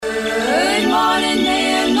morning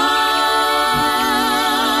man live.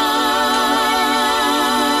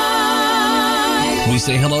 We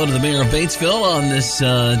say hello to the mayor of Batesville on this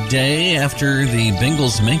day after the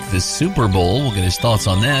Bengals make the Super Bowl. We'll get his thoughts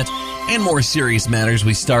on that and more serious matters.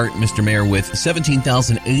 We start, Mr. Mayor, with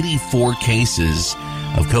 17,084 cases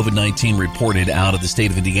of COVID-19 reported out of the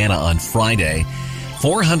state of Indiana on Friday.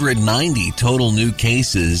 490 total new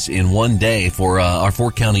cases in one day for our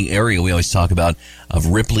four-county area we always talk about of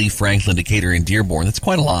Ripley, Franklin, Decatur, and Dearborn. That's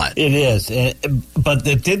quite a lot. It is, but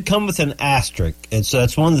it did come with an asterisk. And so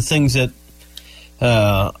that's one of the things that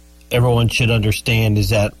everyone should understand is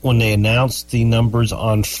that when they announced the numbers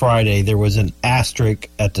on Friday, there was an asterisk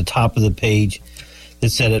at the top of the page that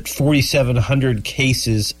said at 4,700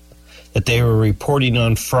 cases that they were reporting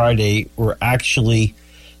on Friday were actually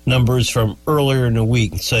numbers from earlier in the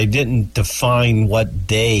week. So they didn't define what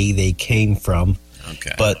day they came from.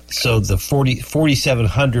 Okay. But so the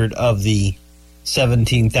 4,700 of the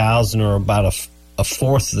 17,000, or about a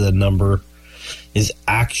fourth of the number, is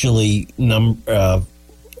actually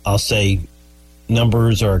I'll say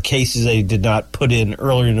numbers or cases they did not put in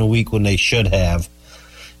earlier in the week when they should have.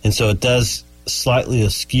 And so it does slightly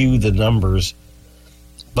askew the numbers.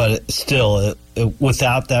 But still,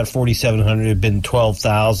 without that 4,700, it had been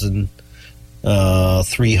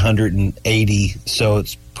 12,380. So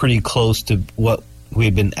it's pretty close to what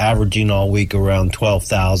we've been averaging all week, around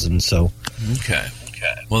 12,000. So, okay.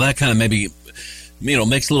 Well, that kind of maybe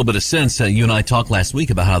makes a little bit of sense. You and I talked last week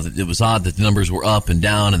about how it was odd that the numbers were up and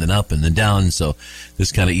down and then up and then down. So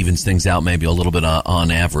this kind of evens things out maybe a little bit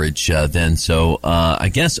on average then. So I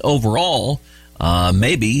guess overall,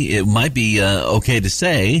 maybe it might be okay to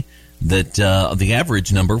say that the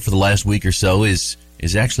average number for the last week or so is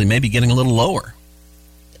actually maybe getting a little lower.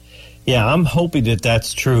 Yeah, I'm hoping that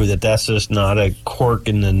that's true, that that's just not a quirk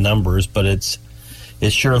in the numbers, but it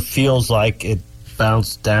sure feels like it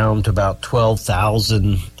bounced down to about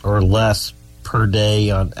 12,000 or less per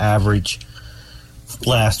day on average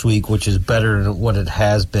last week, which is better than what it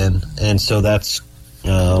has been. And so that's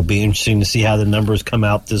be interesting to see how the numbers come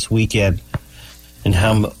out this weekend and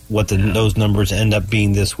those numbers end up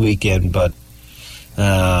being this weekend. But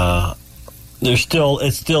it's still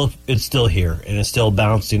here, and it's still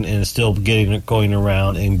bouncing, and it's still going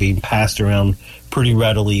around and being passed around pretty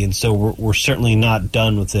readily. And so we're certainly not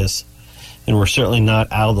done with this, and we're certainly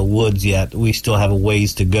not out of the woods yet. We still have a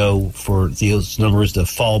ways to go for those numbers to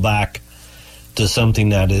fall back to something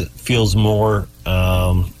that it feels more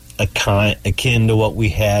akin to what we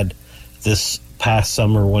had this past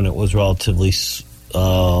summer when it was relatively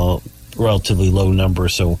low number.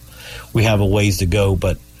 So we have a ways to go,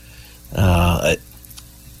 but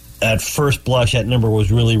at first blush, that number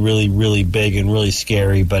was really, really, really big and really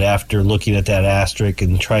scary. But after looking at that asterisk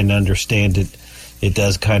and trying to understand it, it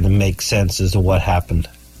does kind of make sense as to what happened.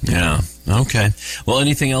 Yeah. Okay. Well,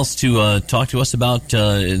 anything else to talk to us about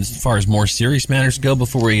as far as more serious matters go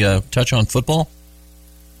before we touch on football?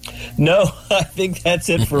 No, I think that's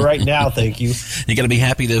it for right now. Thank you. You're going to be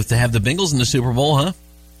happy to have the Bengals in the Super Bowl, huh?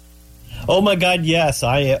 Oh, my God, yes.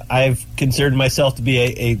 I've considered myself to be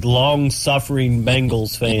a long-suffering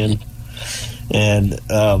Bengals fan. And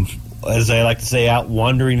as I like to say, out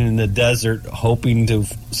wandering in the desert, hoping to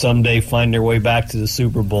someday find their way back to the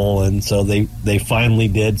Super Bowl. And so they finally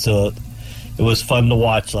did. So it was fun to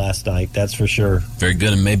watch last night, that's for sure. Very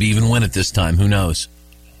good, and maybe even win it this time. Who knows?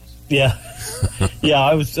 Yeah. Yeah,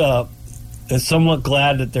 I was somewhat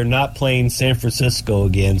glad that they're not playing San Francisco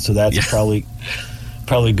again. So that's probably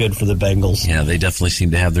good for the Bengals. Yeah, they definitely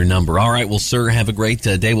seem to have their number. All right, well, sir, have a great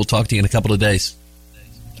day. We'll talk to you in a couple of days.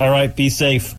 All right, be safe.